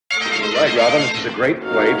You're right, Robin. This is a great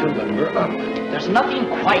way to limber up. There's nothing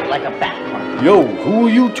quite like a bat club. Yo, who are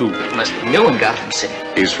you two? Must be new in Gotham City.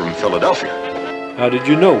 He's from Philadelphia. How did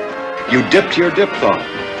you know? You dipped your diphthong.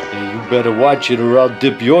 Hey, you better watch it or I'll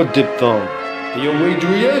dip your diphthong. Hey, yo,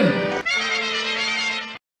 Adrian.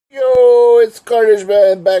 Yo, it's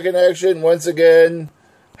Carnage-Man back in action once again.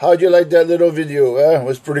 How'd you like that little video? It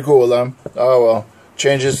was pretty cool, huh? Oh well,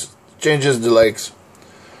 changes the likes.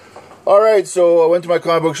 Alright, so I went to my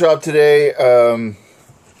comic book shop today.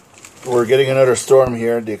 We're getting another storm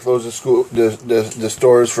here. They closed the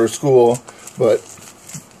stores for school, but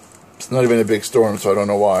it's not even a big storm, so I don't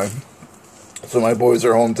know why. So my boys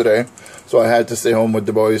are home today, so I had to stay home with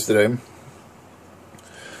the boys today.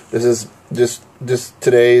 This is this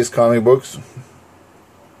today's comic books.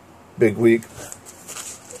 Big week.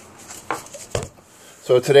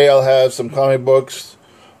 So today I'll have some comic books,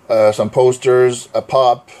 some posters, a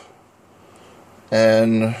pop,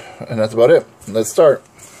 and that's about it. Let's start.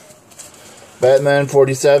 Batman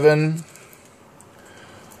 47.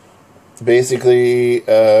 Basically,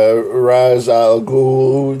 Ra's al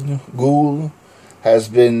Ghul has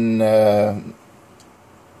been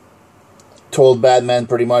told Batman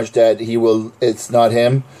pretty much that it's not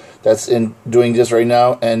him that's doing this right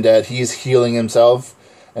now, and that he's healing himself,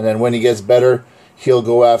 and then when he gets better, he'll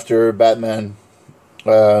go after Batman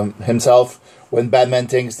himself. When Batman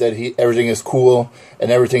thinks that everything is cool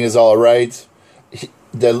and everything is all right,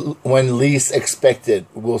 when least expected,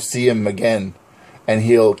 we'll see him again, and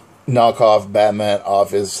he'll knock off Batman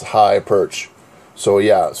off his high perch. So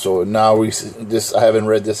yeah, so now I haven't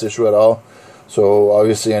read this issue at all, so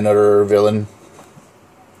obviously another villain.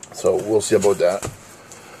 So we'll see about that.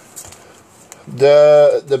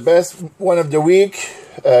 The best one of the week,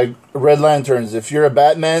 Red Lanterns. If you're a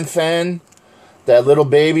Batman fan, that little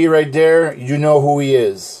baby right there, you know who he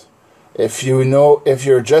is. If you're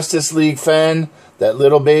a Justice League fan, that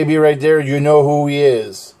little baby right there, you know who he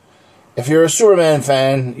is. If you're a Superman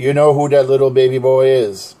fan, you know who that little baby boy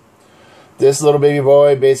is. This little baby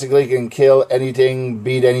boy basically can kill anything,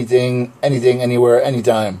 beat anything, anywhere,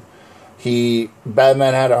 anytime.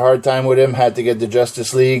 Batman had a hard time with him, had to get the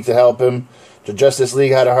Justice League to help him. The Justice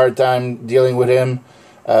League had a hard time dealing with him.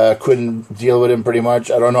 Couldn't deal with him pretty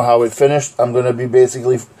much. I don't know how it finished. I'm going to be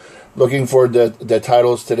basically looking for the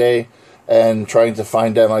titles today and trying to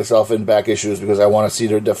find that myself in back issues because I want to see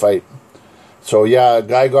the fight. So yeah,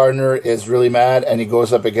 Guy Gardner is really mad and he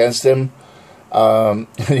goes up against him. And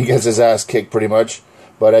he gets his ass kicked pretty much.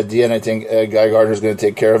 But at the end, I think Guy Gardner is going to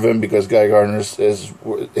take care of him because Guy Gardner's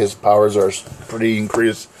his powers are pretty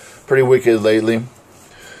wicked lately.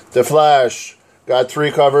 The Flash got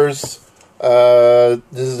 3 covers.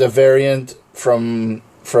 This is a variant from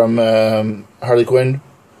Harley Quinn.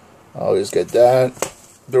 I always get that.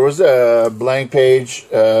 There was a blank page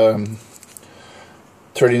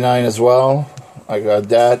 39 as well. I got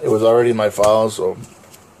that. It was already in my file, so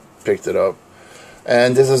picked it up.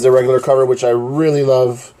 And this is the regular cover, which I really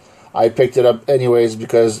love. I picked it up anyways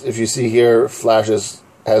because if you see here, Flash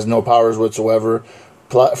has no powers whatsoever.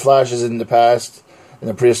 Flash is in the past, in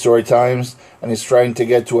the prehistoric times, and he's trying to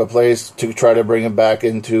get to a place to try to bring him back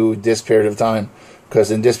into this period of time.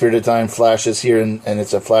 Because in this period of time, Flash is here, and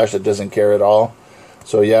it's a Flash that doesn't care at all.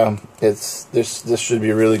 So yeah, this should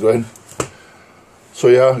be really good. So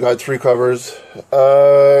yeah, got 3 covers.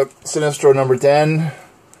 Sinestro number 10.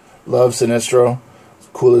 Love Sinestro.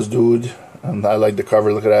 Coolest dude. I like the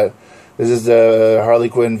cover. Look at that. This is the Harley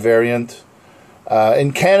Quinn variant.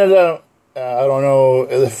 In Canada, I don't know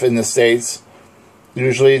if in the States,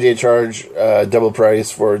 usually they charge double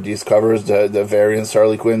price for these covers, the variants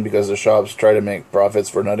Harley Quinn, because the shops try to make profits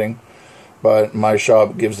for nothing. But my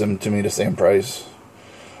shop gives them to me the same price.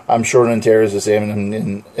 I'm sure in Ontario is the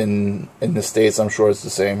same. In the States, I'm sure it's the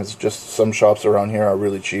same. It's just some shops around here are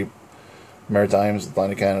really cheap. Maritimes,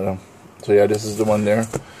 Atlantic Canada. So yeah, this is the one there.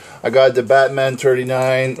 I got the Batman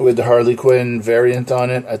 39 with the Harley Quinn variant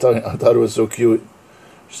on it. I thought it was so cute.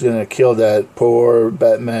 She's gonna kill that poor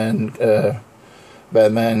Batman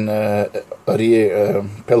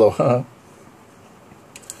pillow.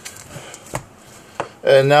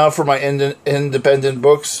 And now for my independent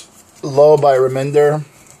books. Law by Reminder,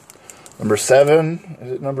 number 7.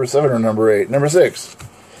 Is it number 7 or number 8? Number 6.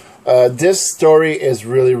 This story is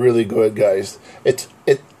really, really good, guys. It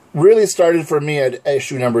really started for me at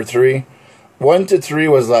issue number 3. 1 to 3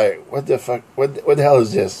 was like, what the fuck? What the hell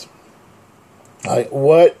is this? Like,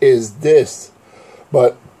 what is this?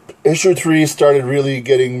 But issue 3 started really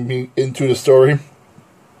getting me into the story.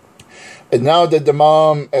 And now that the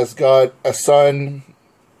mom has got a son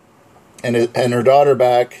and her daughter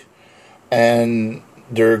back, and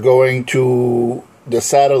they're going to the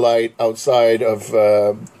satellite outside of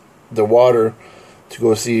the water to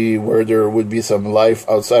go see where there would be some life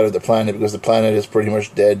outside of the planet, because the planet is pretty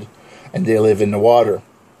much dead and they live in the water.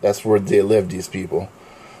 That's where they live, these people.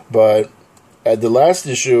 But at the last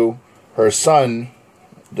issue, her son,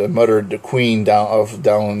 the mother, the queen deep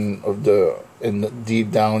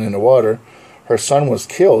down in the water, her son was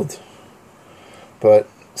killed. But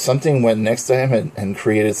something went next to him and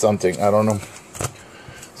created something. I don't know.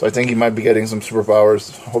 So I think he might be getting some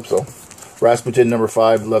superpowers. Hope so. Rasputin number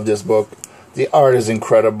 5. Love this book. The art is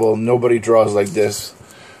incredible. Nobody draws like this.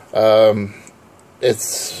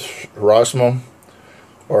 It's Rosmo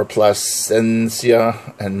or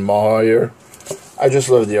Plasencia and Meyer. I just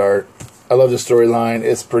love the art. I love the storyline.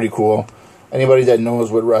 It's pretty cool. Anybody that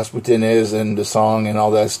knows what Rasputin is and the song and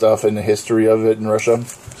all that stuff and the history of it in Russia,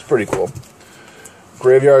 it's pretty cool.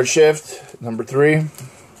 Graveyard Shift, number 3.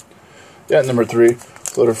 Yeah, number 3.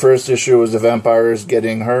 So the first issue was the vampires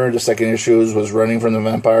getting her. The second issue was running from the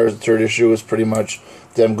vampires. The third issue was pretty much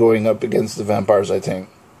them going up against the vampires, I think.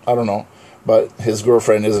 I don't know. But his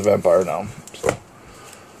girlfriend is a vampire now. So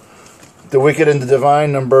The Wicket and the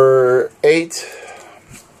Divine, number 8.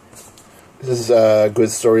 This is a good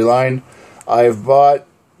storyline. I've bought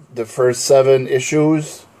the first 7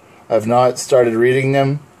 issues. I've not started reading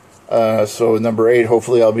them. So number 8,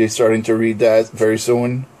 hopefully I'll be starting to read that very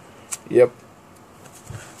soon. Yep.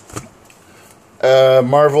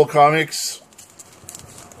 Marvel Comics,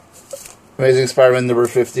 Amazing Spider-Man number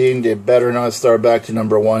 15. They better not start back to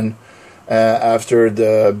number 1 after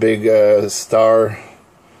the big Star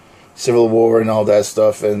Civil War and all that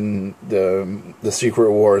stuff and the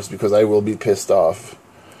Secret Wars, because I will be pissed off.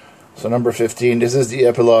 So number 15, this is the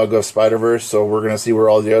epilogue of Spider-Verse, so we're going to see where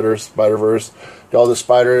all the other Spider-Verse, all the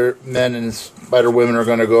Spider-Men and Spider-Women are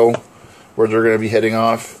going to go, where they're going to be heading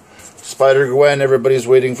off. Spider-Gwen, everybody's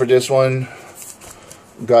waiting for this one.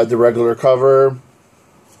 Got the regular cover.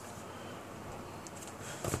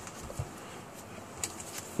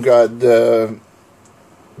 Got the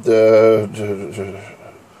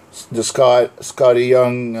Scotty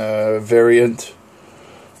Young variant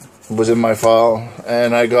was in my file,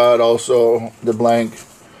 and I got also the blank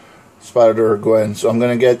Spider-Gwen. So I'm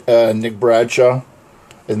gonna get Nick Bradshaw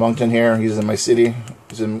in Moncton here. He's in my city.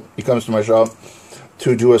 He comes to my shop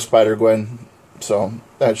to do a Spider-Gwen. So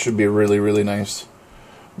that should be really, really nice.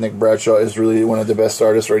 Nick Bradshaw is really one of the best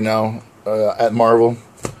artists right now at Marvel.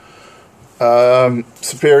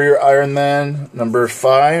 Superior Iron Man, number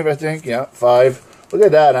 5, I think. Yeah, 5. Look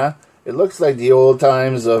at that, huh? It looks like the old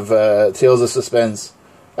times of Tales of Suspense.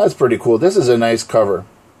 That's pretty cool. This is a nice cover.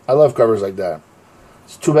 I love covers like that.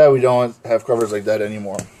 It's too bad we don't have covers like that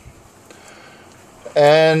anymore.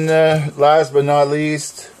 And last but not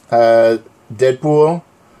least, Deadpool.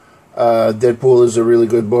 Deadpool is a really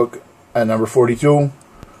good book at number 42.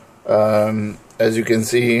 As you can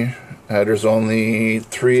see, there's only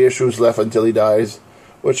 3 issues left until he dies,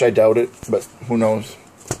 which I doubt it, but who knows.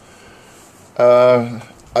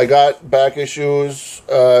 I got back issues.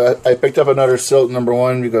 I picked up another Silk number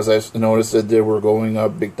 1 because I noticed that they were going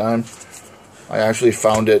up big time. I actually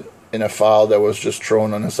found it in a file that was just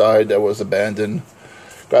thrown on the side that was abandoned.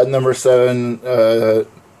 Got number 7,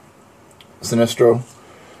 Sinestro.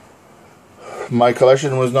 My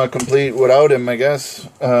collection was not complete without him, I guess.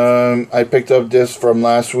 I picked up this from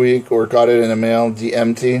last week, or got it in the mail, the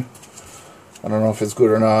Empty. I don't know if it's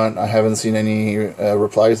good or not. I haven't seen any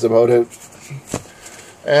replies about it.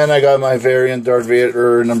 And I got my variant Darth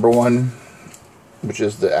Vader number 1, which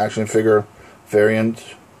is the action figure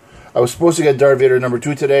variant. I was supposed to get Darth Vader number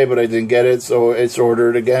 2 today, but I didn't get it, so it's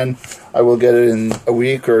ordered again. I will get it in a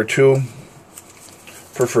week or 2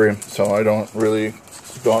 for free, so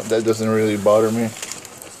that doesn't really bother me.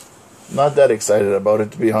 Not that excited about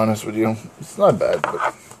it, to be honest with you. It's not bad,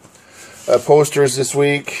 but posters this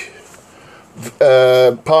week.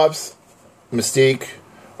 Pops, Mystique.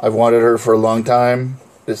 I've wanted her for a long time.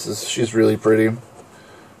 She's really pretty.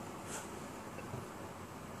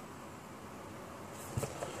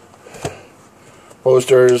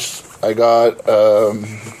 Posters, I got, I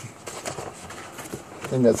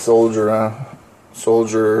think that's Soldier,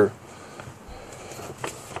 Soldier.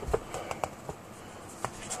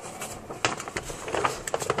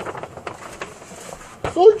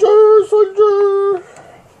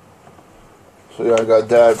 So yeah, I got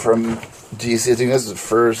that from DC. I think this is the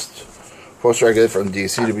first poster I get from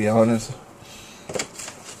DC, to be honest.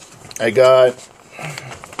 I got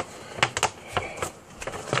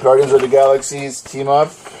Guardians of the Galaxy's Team Up.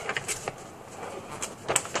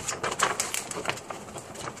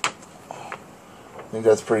 I think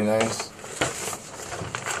that's pretty nice.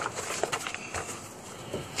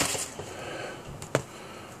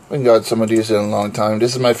 We got some of these in a long time.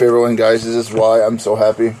 This is my favorite one, guys. This is why I'm so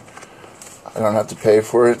happy. I don't have to pay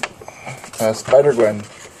for it. Spider-Gwen.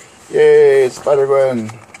 Yay,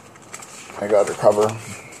 Spider-Gwen. I got her cover.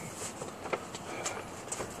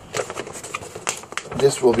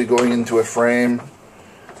 This will be going into a frame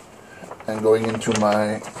and going into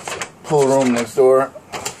my pool room next door.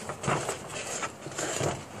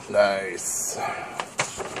 Nice.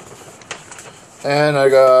 And I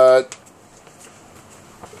got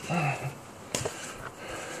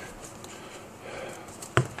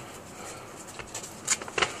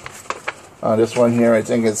this one here. I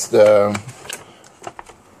think it's the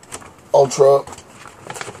Ultra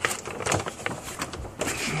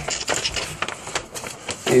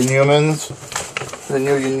Inhumans. The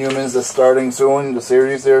new Inhumans that's starting soon, the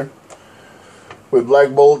series here, with Black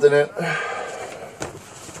Bolt in it.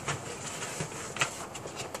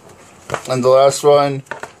 And the last one,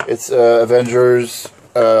 it's Avengers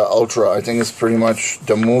Ultra. I think it's pretty much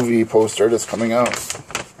the movie poster that's coming out.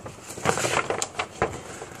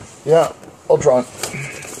 Yeah, Ultron.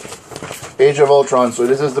 Age of Ultron. So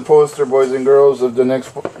this is the poster, boys and girls, of the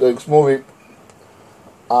next movie.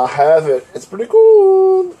 I have it. It's pretty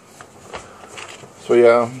cool. So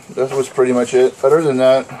yeah, that was pretty much it. Other than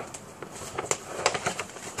that,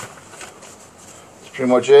 it's pretty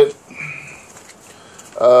much it.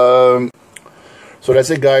 So that's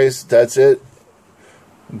it, guys. That's it.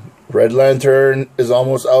 Red Lantern is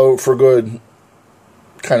almost out for good.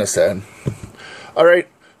 Kind of sad. Alright,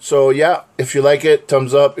 so yeah, if you like it,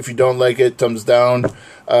 thumbs up. If you don't like it, thumbs down.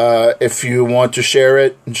 If you want to share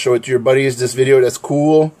it and show it to your buddies, this video, that's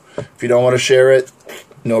cool. If you don't want to share it,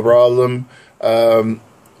 no problem.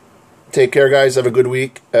 Take care, guys. Have a good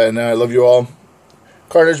week, and I love you all.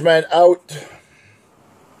 Carnage-Man out.